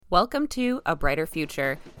Welcome to A Brighter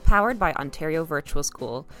Future, powered by Ontario Virtual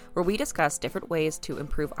School, where we discuss different ways to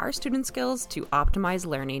improve our student skills to optimize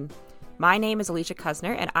learning. My name is Alicia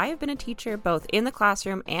Cuzner, and I have been a teacher both in the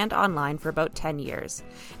classroom and online for about 10 years.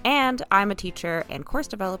 And I'm a teacher and course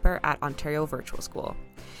developer at Ontario Virtual School.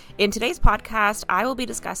 In today's podcast, I will be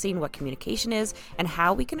discussing what communication is and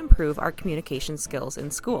how we can improve our communication skills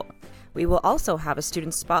in school. We will also have a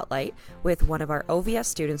student spotlight with one of our OVS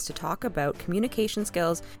students to talk about communication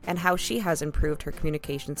skills and how she has improved her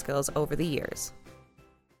communication skills over the years.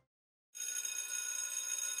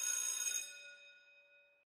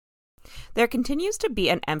 There continues to be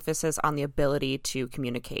an emphasis on the ability to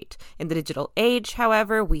communicate. In the digital age,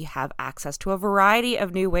 however, we have access to a variety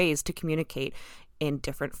of new ways to communicate in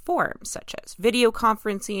different forms, such as video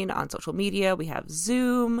conferencing on social media. We have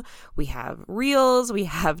Zoom, we have Reels, we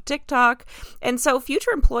have TikTok. And so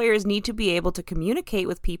future employers need to be able to communicate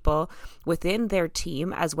with people within their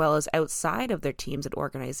team as well as outside of their teams and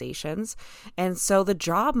organizations. And so the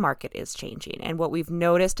job market is changing. And what we've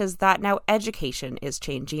noticed is that now education is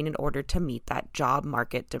changing in order to meet that job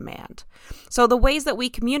market demand. So the ways that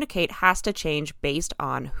we communicate has to change based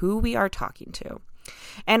on who we are talking to.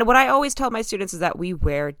 And what I always tell my students is that we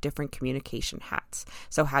wear different communication hats.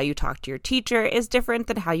 So how you talk to your teacher is different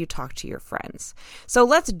than how you talk to your friends. So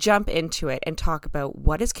let's jump into it and talk about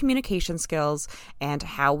what is communication skills and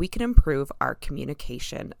how we can improve our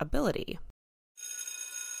communication ability.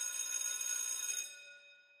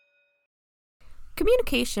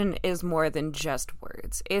 Communication is more than just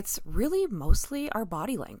words. It's really mostly our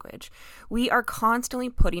body language. We are constantly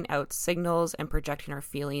putting out signals and projecting our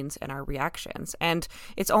feelings and our reactions. And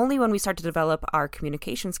it's only when we start to develop our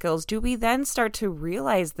communication skills do we then start to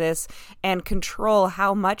realize this and control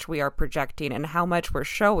how much we are projecting and how much we're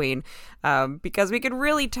showing, because we can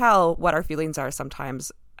really tell what our feelings are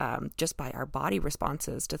sometimes just by our body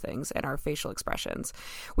responses to things and our facial expressions.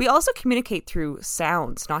 We also communicate through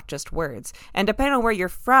sounds, not just words. And depending on where you're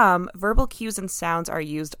from, verbal cues and sounds are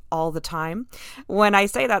used all the time. When I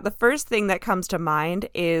say that, the first thing that comes to mind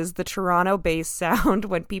is the Toronto-based sound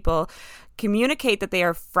when people communicate that they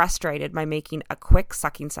are frustrated by making a quick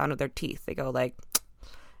sucking sound of their teeth. They go like,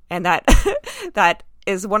 and that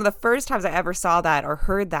is one of the first times I ever saw that or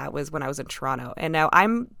heard that was when I was in Toronto. And now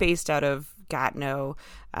I'm based out of Gatineau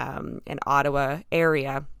and Ottawa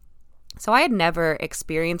area. So I had never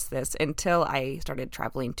experienced this until I started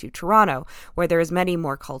traveling to Toronto, where there's many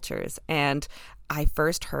more cultures. And I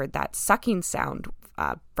first heard that sucking sound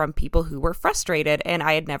from people who were frustrated, and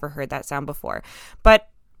I had never heard that sound before. But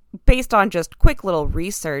based on just quick little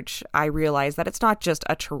research, I realized that it's not just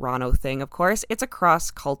a Toronto thing, of course. It's a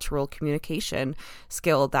cross-cultural communication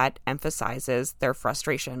skill that emphasizes their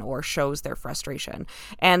frustration or shows their frustration.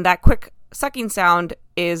 And that quick sucking sound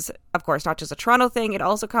is, of course, not just a Toronto thing. It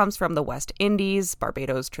also comes from the West Indies,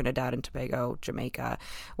 Barbados, Trinidad and Tobago, Jamaica,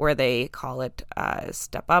 where they call it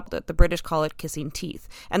step up. The British call it kissing teeth.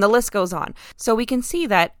 And the list goes on. So we can see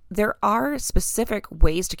that there are specific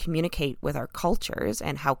ways to communicate with our cultures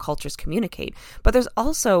and how cultures communicate, but there's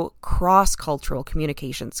also cross-cultural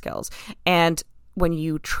communication skills. And when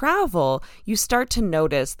you travel, you start to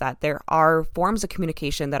notice that there are forms of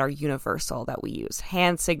communication that are universal that we use.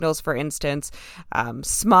 Hand signals, for instance,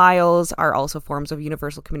 smiles are also forms of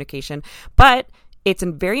universal communication. But it's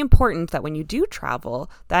very important that when you do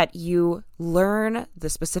travel, that you learn the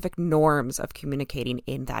specific norms of communicating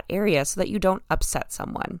in that area so that you don't upset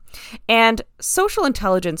someone. And social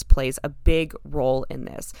intelligence plays a big role in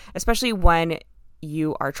this, especially when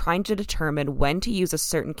you are trying to determine when to use a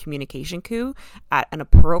certain communication cue at an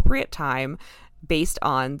appropriate time based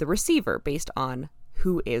on the receiver, based on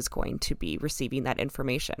who is going to be receiving that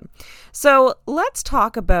information. So let's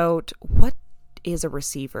talk about what is a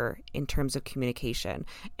receiver in terms of communication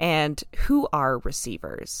and who are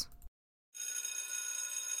receivers.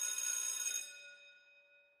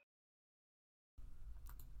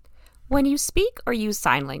 When you speak or use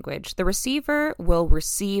sign language, the receiver will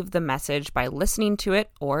receive the message by listening to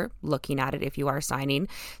it or looking at it if you are signing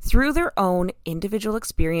through their own individual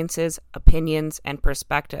experiences, opinions, and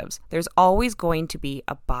perspectives. There's always going to be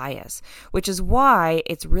a bias, which is why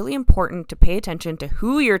it's really important to pay attention to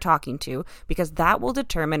who you're talking to, because that will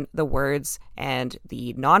determine the words and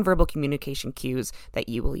the nonverbal communication cues that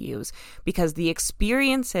you will use, because the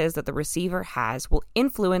experiences that the receiver has will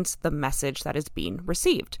influence the message that is being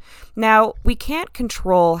received. Now, we can't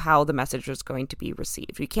control how the message is going to be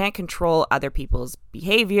received. We can't control other people's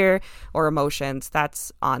behavior or emotions.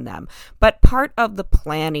 That's on them. But part of the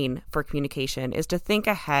planning for communication is to think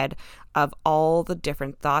ahead of all the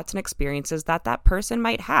different thoughts and experiences that that person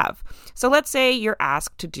might have. So let's say you're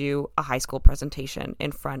asked to do a high school presentation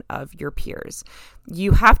in front of your peers.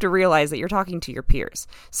 You have to realize that you're talking to your peers.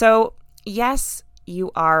 So yes,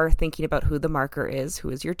 you are thinking about who the marker is, who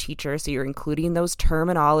is your teacher. So you're including those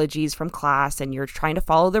terminologies from class and you're trying to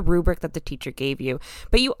follow the rubric that the teacher gave you.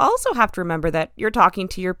 But you also have to remember that you're talking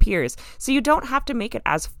to your peers. So you don't have to make it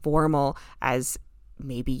as formal as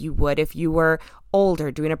maybe you would if you were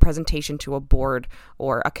older doing a presentation to a board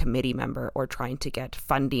or a committee member or trying to get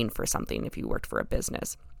funding for something if you worked for a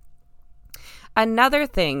business. Another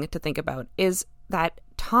thing to think about is that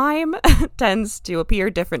time tends to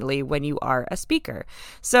appear differently when you are a speaker.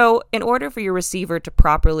 So in order for your receiver to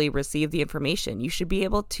properly receive the information, you should be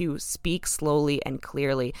able to speak slowly and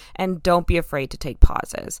clearly, and don't be afraid to take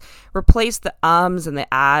pauses. Replace the ums and the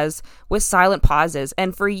ahs with silent pauses.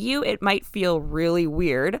 And for you, it might feel really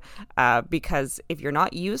weird because if you're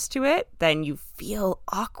not used to it, then you feel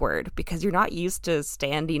awkward because you're not used to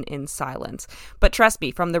standing in silence. But trust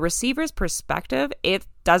me, from the receiver's perspective, it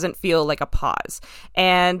doesn't feel like a pause.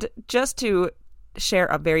 And just to share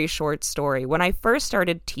a very short story, when I first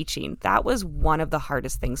started teaching, that was one of the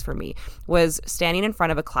hardest things for me, was standing in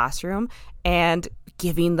front of a classroom and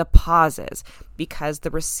giving the pauses, because the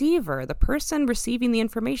receiver, the person receiving the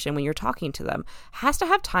information when you're talking to them, has to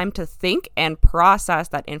have time to think and process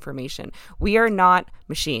that information. We are not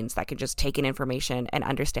machines that can just take in information and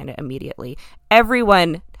understand it immediately.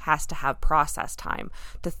 Everyone has to have process time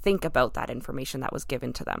to think about that information that was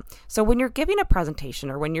given to them. So when you're giving a presentation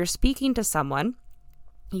or when you're speaking to someone,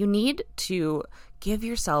 you need to give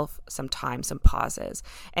yourself some time, some pauses.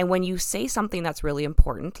 And when you say something that's really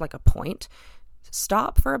important, like a point,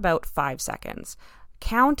 stop for about 5 seconds.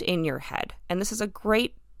 Count in your head. And this is a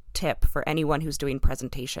great tip for anyone who's doing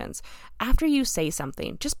presentations. After you say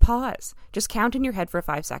something, just pause. Just count in your head for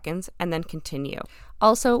 5 seconds and then continue.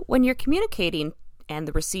 Also, when you're communicating and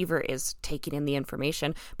the receiver is taking in the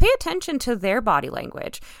information, pay attention to their body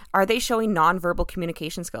language. Are they showing nonverbal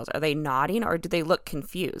communication skills? Are they nodding or do they look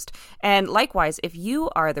confused? And likewise, if you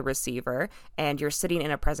are the receiver and you're sitting in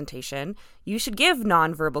a presentation, you should give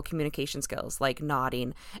nonverbal communication skills like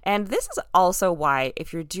nodding. And this is also why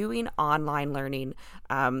if you're doing online learning,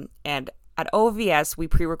 and at OVS, we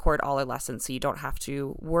pre-record all our lessons, so you don't have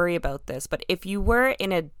to worry about this. But if you were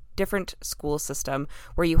in a different school system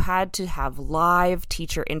where you had to have live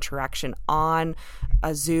teacher interaction on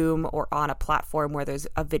a Zoom or on a platform where there's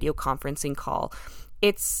a video conferencing call,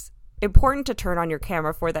 it's important to turn on your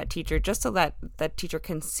camera for that teacher just so that that teacher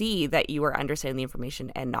can see that you are understanding the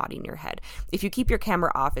information and nodding your head. If you keep your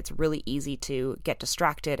camera off, it's really easy to get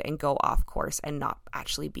distracted and go off course and not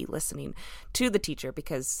actually be listening to the teacher,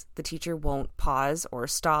 because the teacher won't pause or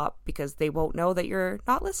stop because they won't know that you're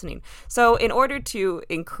not listening. So in order to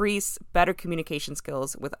increase better communication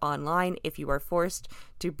skills with online, if you are forced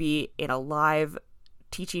to be in a live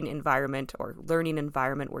teaching environment or learning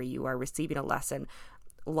environment where you are receiving a lesson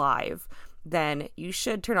live, then you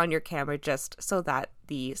should turn on your camera just so that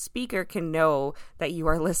the speaker can know that you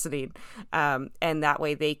are listening. And that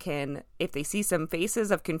way they can, if they see some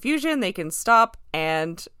faces of confusion, they can stop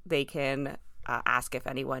and they can ask if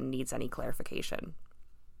anyone needs any clarification.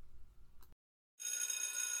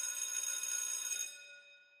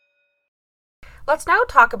 Let's now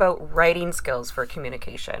talk about writing skills for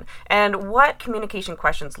communication and what communication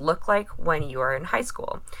questions look like when you are in high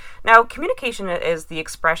school. Now, communication is the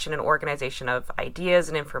expression and organization of ideas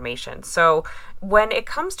and information. So when it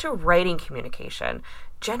comes to writing communication,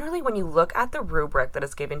 generally when you look at the rubric that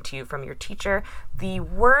is given to you from your teacher, the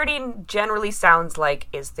wording generally sounds like,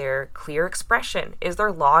 is there clear expression? Is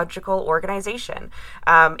there logical organization?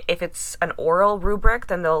 If it's an oral rubric,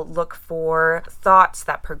 then they'll look for thoughts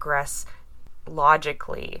that progress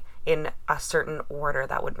logically in a certain order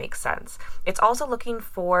that would make sense. It's also looking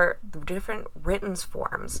for different written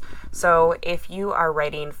forms. So if you are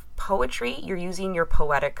writing poetry, you're using your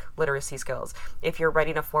poetic literacy skills. If you're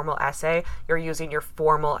writing a formal essay, you're using your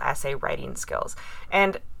formal essay writing skills.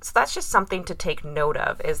 And so that's just something to take note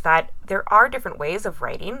of, is that there are different ways of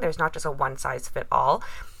writing. There's not just a one-size-fits-all.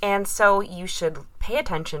 And so you should pay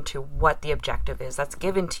attention to what the objective is that's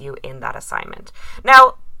given to you in that assignment.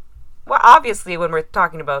 Now, Well, obviously, when we're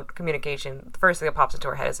talking about communication, the first thing that pops into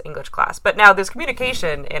our head is English class. But now there's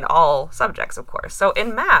communication in all subjects, of course. So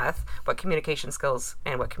in math, what communication skills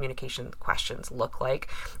and what communication questions look like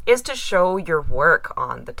is to show your work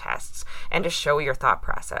on the tests and to show your thought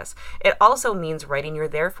process. It also means writing your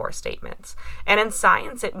therefore statements. And in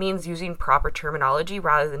science, it means using proper terminology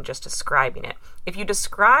rather than just describing it. If you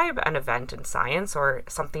describe an event in science or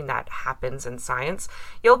something that happens in science,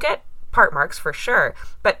 you'll get part marks for sure,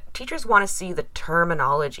 but teachers want to see the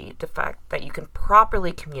terminology, the fact that you can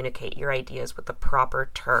properly communicate your ideas with the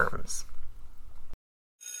proper terms.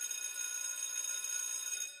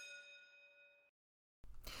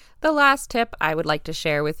 The last tip I would like to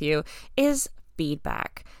share with you is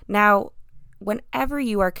feedback. Now, whenever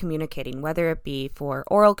you are communicating, whether it be for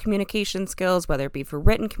oral communication skills, whether it be for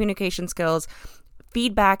written communication skills,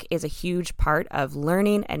 feedback is a huge part of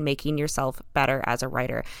learning and making yourself better as a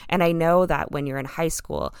writer. And I know that when you're in high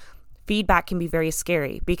school, feedback can be very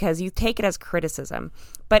scary because you take it as criticism,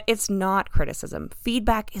 but it's not criticism.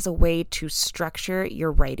 Feedback is a way to structure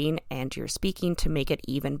your writing and your speaking to make it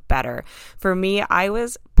even better. For me, I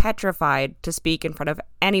was petrified to speak in front of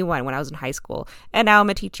anyone when I was in high school, and now I'm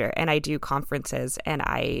a teacher and I do conferences and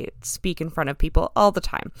I speak in front of people all the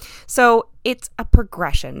time. So it's a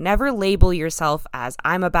progression. Never label yourself as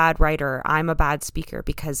I'm a bad writer, I'm a bad speaker,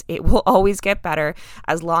 because it will always get better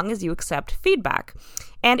as long as you accept feedback.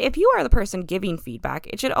 And if you are the person giving feedback,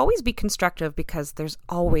 it should always be constructive because there's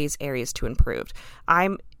always areas to improve.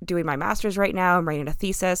 I'm doing my master's right now. I'm writing a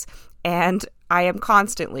thesis, and I am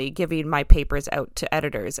constantly giving my papers out to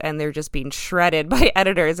editors, and they're just being shredded by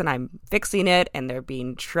editors, and I'm fixing it, and they're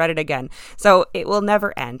being shredded again. So it will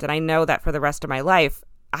never end. And I know that for the rest of my life,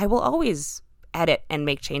 I will always edit and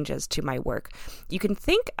make changes to my work. You can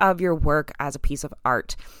think of your work as a piece of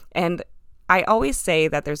art. And I always say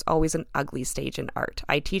that there's always an ugly stage in art.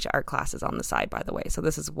 I teach art classes on the side, by the way, so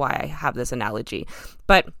this is why I have this analogy.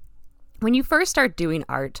 But when you first start doing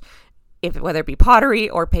art, whether it be pottery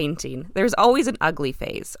or painting, there's always an ugly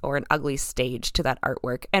phase or an ugly stage to that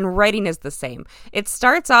artwork. And writing is the same. It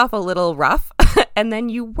starts off a little rough and then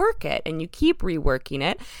you work it and you keep reworking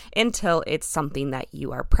it until it's something that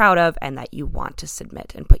you are proud of and that you want to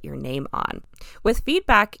submit and put your name on. With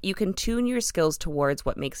feedback, you can tune your skills towards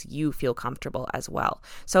what makes you feel comfortable as well.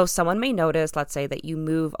 So someone may notice, let's say, that you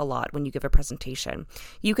move a lot when you give a presentation.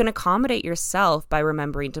 You can accommodate yourself by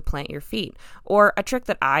remembering to plant your feet. Or a trick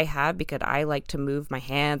that I have, because I like to move my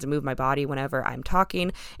hands and move my body whenever I'm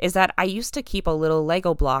talking, is that I used to keep a little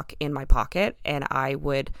Lego block in my pocket and I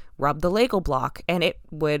would rub the Lego block and it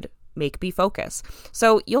would make me focus.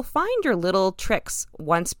 So you'll find your little tricks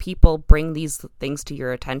once people bring these things to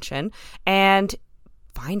your attention, and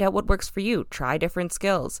find out what works for you. Try different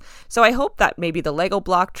skills. So I hope that maybe the Lego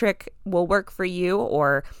block trick will work for you,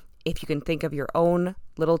 or if you can think of your own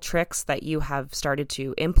little tricks that you have started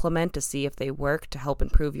to implement to see if they work to help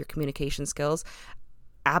improve your communication skills,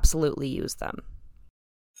 absolutely use them.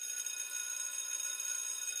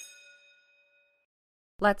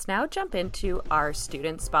 Let's now jump into our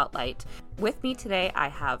student spotlight. With me today, I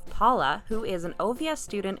have Paula, who is an OVS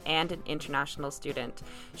student and an international student.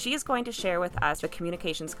 She is going to share with us the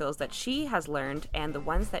communication skills that she has learned and the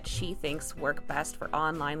ones that she thinks work best for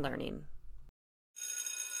online learning.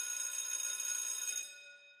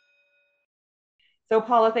 So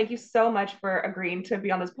Paula, thank you so much for agreeing to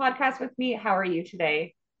be on this podcast with me. How are you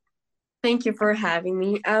today? Thank you for having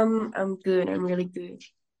me. I'm good. I'm really good.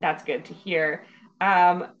 That's good to hear.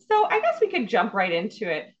 So I guess we could jump right into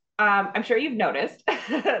it. I'm sure you've noticed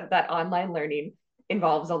that online learning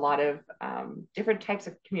involves a lot of different types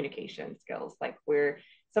of communication skills, like where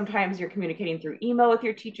sometimes you're communicating through email with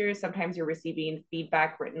your teachers, sometimes you're receiving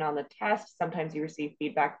feedback written on the test, sometimes you receive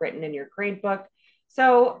feedback written in your grade book.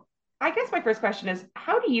 So I guess my first question is,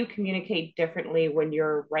 how do you communicate differently when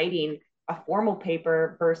you're writing a formal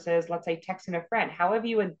paper versus, let's say, texting a friend? How have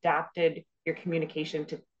you adapted your communication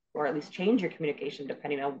to, or at least change your communication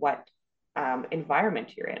depending on what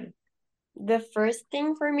environment you're in? The first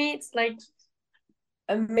thing for me, it's like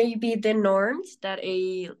maybe the norms that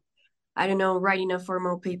I don't know, writing a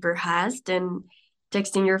formal paper has than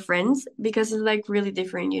texting your friends, because it's like really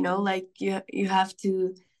different, like you have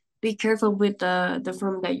to be careful with the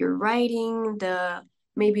form that you're writing,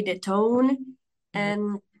 maybe the tone,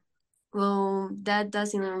 and well, that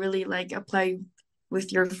doesn't really like apply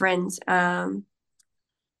with your friends.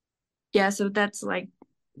 Yeah, so that's like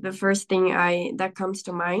the first thing I that comes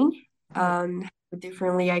to mind. How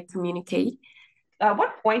differently I communicate. At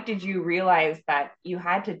what point did you realize that you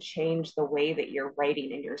had to change the way that you're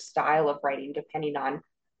writing and your style of writing depending on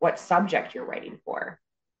what subject you're writing for?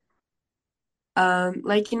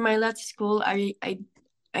 Like in my last school, I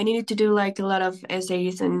needed to do like a lot of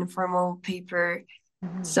essays and formal paper.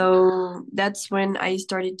 Mhm. So that's when I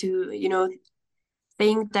started to,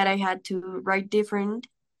 think that I had to write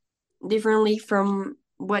differently from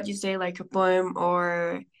what you say, like a poem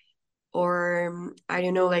or I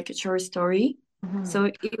don't know, like a short story. Mhm. So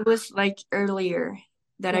it was like earlier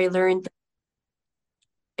that Yeah. I learned that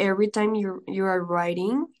every time you are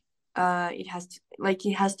writing, it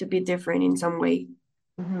has to be different in some way.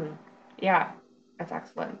 Mhm. Yeah, that's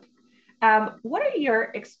excellent. What are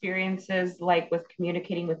your experiences like with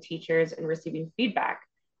communicating with teachers and receiving feedback?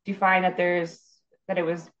 Do you find that it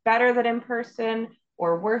was better than in person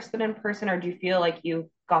or worse than in person, or do you feel like you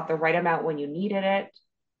got the right amount when you needed it?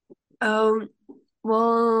 Um,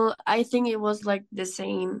 well, I think it was like the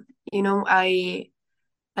same.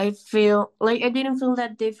 I feel like I didn't feel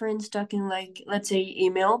that difference talking like let's say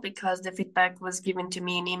email because the feedback was given to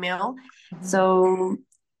me in email. Mhm. So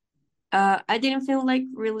I didn't feel like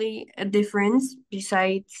really a difference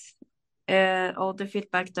besides all the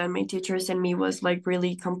feedback that my teacher sent me was like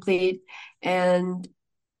really complete and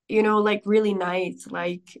like really nice,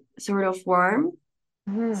 like sort of warm.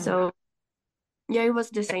 Mhm. So yeah, it was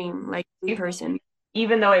the same like in E- person.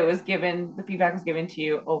 Even though the feedback was given to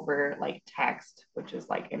you over like text, which is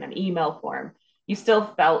like in an email form, you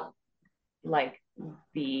still felt like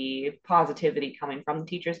the positivity coming from the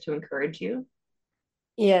teachers to encourage you.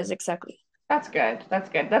 Yes, exactly. That's good. That's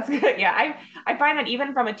good. That's good. Yeah, I find that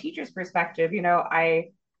even from a teacher's perspective,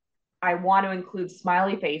 I want to include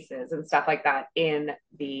smiley faces and stuff like that in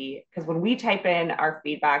the because when we type in our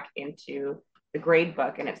feedback into the grade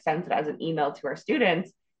book and it sends it as an email to our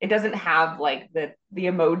students, it doesn't have like the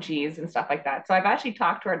emojis and stuff like that. So I've actually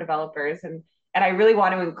talked to our developers and I really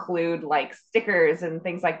want to include like stickers and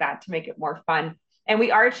things like that to make it more fun. And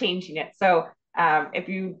we are changing it. So if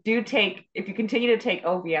you continue to take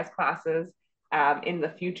OVS classes, in the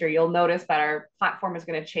future, you'll notice that our platform is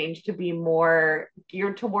going to change to be more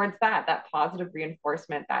geared towards that positive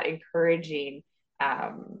reinforcement, that encouraging,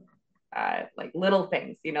 um, like little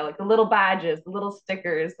things, like the little badges, the little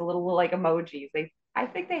stickers, the little like emojis. I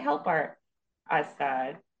think they help us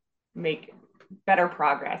make better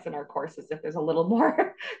progress in our courses if there's a little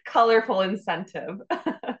more colorful incentive.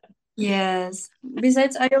 Yes.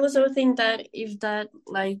 Besides, I also think that if that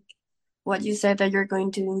like what you said that you're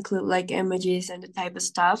going to include like emojis and the type of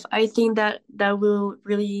stuff, I think that that will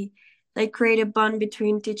really like create a bond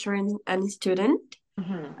between teacher and student.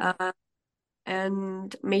 Mhm. Uh,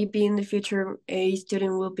 and maybe in the future a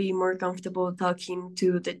student will be more comfortable talking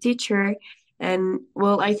to the teacher. And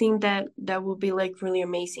well, I think that that will be like really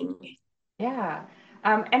amazing. Yeah.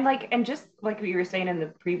 And just like what you were saying in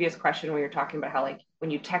the previous question, when you're talking about how like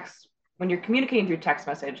when you're communicating through text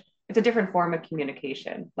message, it's a different form of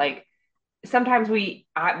communication. Like sometimes with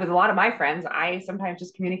a lot of my friends, I sometimes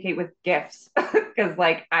just communicate with GIFs because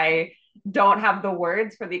like I don't have the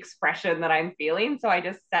words for the expression that I'm feeling. So I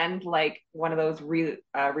just send like one of those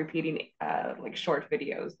repeating like short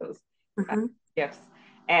videos, those uh, Mm-hmm. GIFs,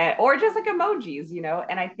 or just like emojis.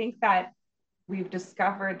 And I think that we've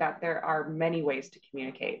discovered that there are many ways to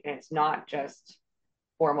communicate, and it's not just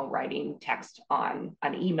formal writing text on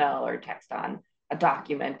an email or text on a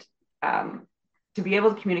document. Um, to be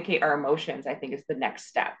able to communicate our emotions, I think, is the next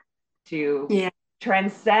step to Yeah.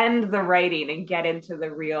 transcend the writing and get into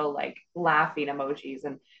the real, like, laughing emojis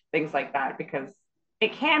and things like that, because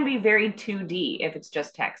it can be very 2D if it's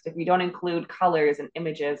just text. If you don't include colors and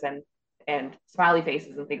images and smiley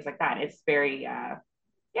faces and things like that, it's very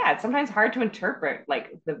yeah, it's sometimes hard to interpret like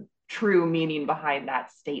the true meaning behind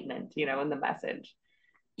that statement, in the message.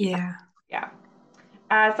 Yeah. Yeah.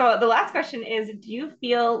 So the last question is, do you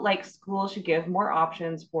feel like schools should give more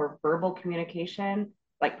options for verbal communication,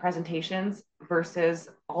 like presentations, versus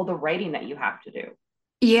all the writing that you have to do?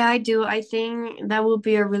 Yeah, I do. I think that would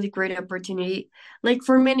be a really great opportunity, like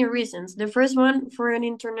for many reasons. The first one, for an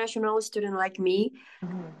international student like me,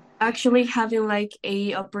 Mhm. actually having like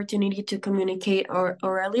a opportunity to communicate or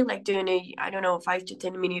orally, like doing a, I don't know, 5 to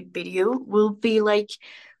 10 minute video will be like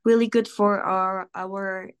really good for our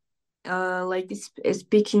like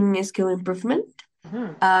speaking skill improvement.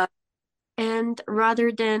 Mhm. Uh, and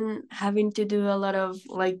rather than having to do a lot of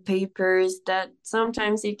like papers that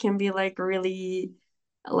sometimes it can be like really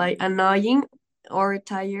like annoying or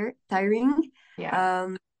tiring. Yeah.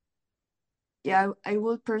 Um, yeah, I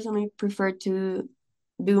would personally prefer to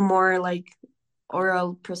do more like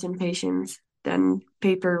oral presentations than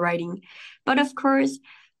paper writing. But of course,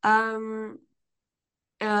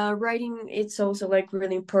 writing it's also like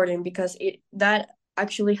really important because it that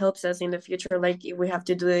actually helps us in the future. Like if we have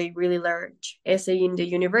to do a really large essay in the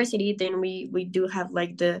university, then we do have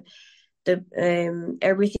like the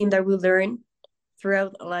everything that we learn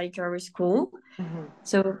throughout like our school. Mm-hmm.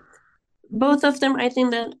 So both of them I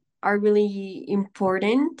think that are really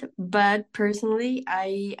important, but personally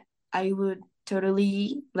I would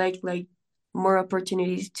totally like more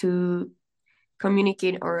opportunities to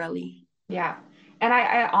communicate orally. Yeah. And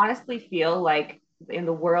I honestly feel like in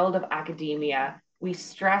the world of academia, we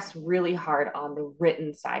stress really hard on the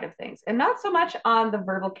written side of things and not so much on the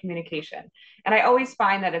verbal communication. And I always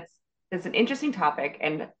find that it's an interesting topic.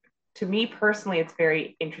 And to me personally, it's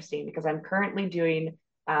very interesting because I'm currently doing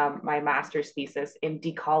my master's thesis in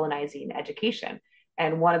decolonizing education.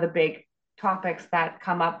 And one of the big topics that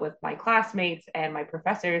come up with my classmates and my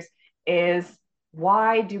professors is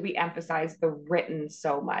why do we emphasize the written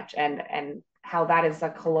so much, and how that is a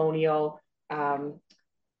colonial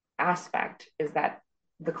aspect, is that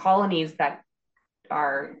the colonies that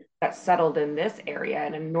settled in this area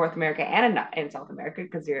and in North America and in South America,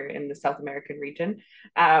 because you're in the South American region,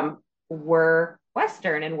 were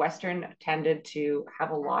Western, and Western tended to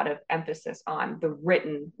have a lot of emphasis on the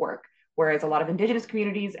written work, whereas a lot of Indigenous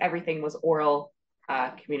communities, everything was oral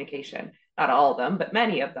communication. Not all of them, but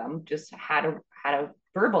many of them just had a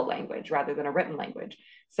verbal language rather than a written language.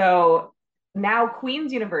 So now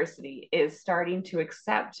Queen's University is starting to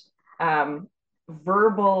accept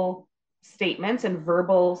verbal statements and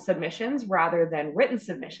verbal submissions rather than written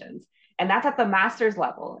submissions. And that's at the master's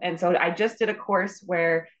level. And so I just did a course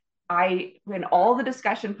where in all the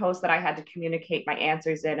discussion posts that I had to communicate my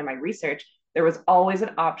answers in and my research, there was always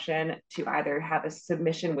an option to either have a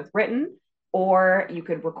submission with written, or you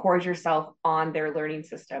could record yourself on their learning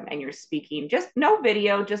system and you're speaking, just no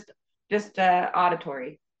video, just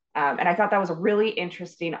auditory. And I thought that was a really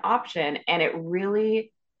interesting option. And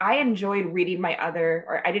I enjoyed reading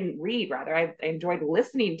I didn't read, rather, I enjoyed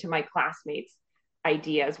listening to my classmates'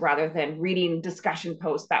 ideas rather than reading discussion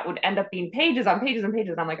posts that would end up being pages on pages and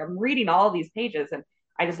pages. And I'm like, I'm reading all these pages. And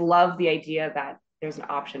I just love the idea that there's an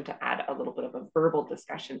option to add a little bit of a verbal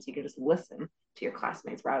discussion so you can just listen to your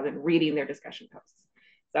classmates rather than reading their discussion posts.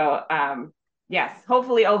 So yes,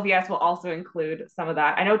 hopefully OVS will also include some of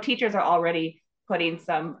that. I know teachers are already putting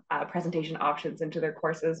some presentation options into their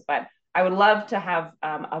courses, but I would love to have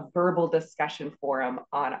a verbal discussion forum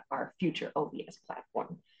on our future OVS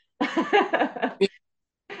platform.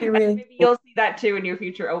 Maybe you'll see that too in your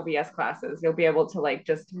future OVS classes. You'll be able to like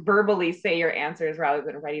just verbally say your answers rather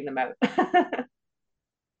than writing them out.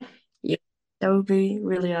 Yeah, that would be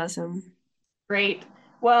really awesome. Great.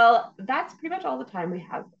 Well, that's pretty much all the time we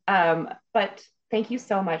have. But thank you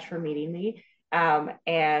so much for meeting me.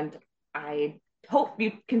 And I hope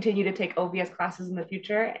you continue to take OVS classes in the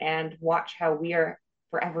future and watch how we are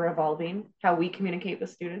forever evolving, how we communicate with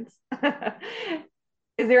students.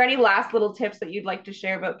 Is there any last little tips that you'd like to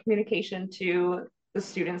share about communication to the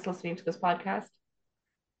students listening to this podcast?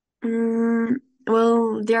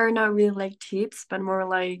 Well, they are not really like tips, but more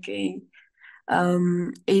like a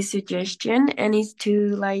suggestion, and it's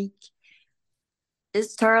to like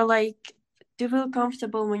start like to feel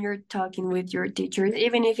comfortable when you're talking with your teachers,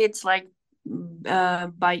 even if it's like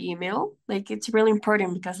by email. Like it's really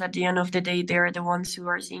important because at the end of the day, they're the ones who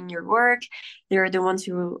are seeing your work, they're the ones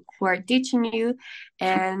who are teaching you,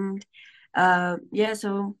 and yeah,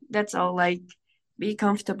 so that's all. Like be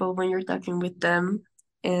comfortable when you're talking with them.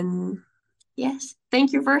 And yes,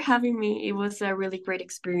 thank you for having me. It was a really great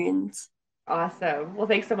experience. Awesome. Well,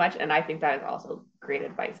 thanks so much. And I think that is also great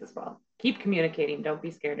advice as well. Keep communicating. Don't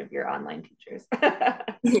be scared of your online teachers.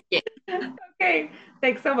 Yeah. Okay.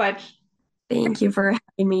 Thanks so much. Thank you for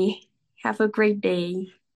having me. Have a great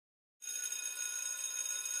day.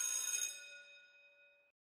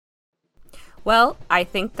 Well, I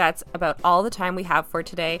think that's about all the time we have for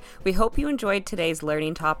today. We hope you enjoyed today's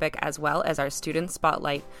learning topic as well as our student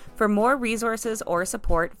spotlight. For more resources or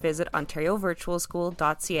support, visit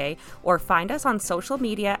ontariovirtualschool.ca or find us on social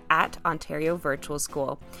media at Ontario Virtual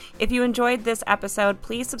School. If you enjoyed this episode,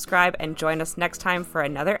 please subscribe and join us next time for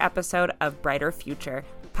another episode of Brighter Future,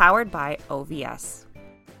 powered by OVS.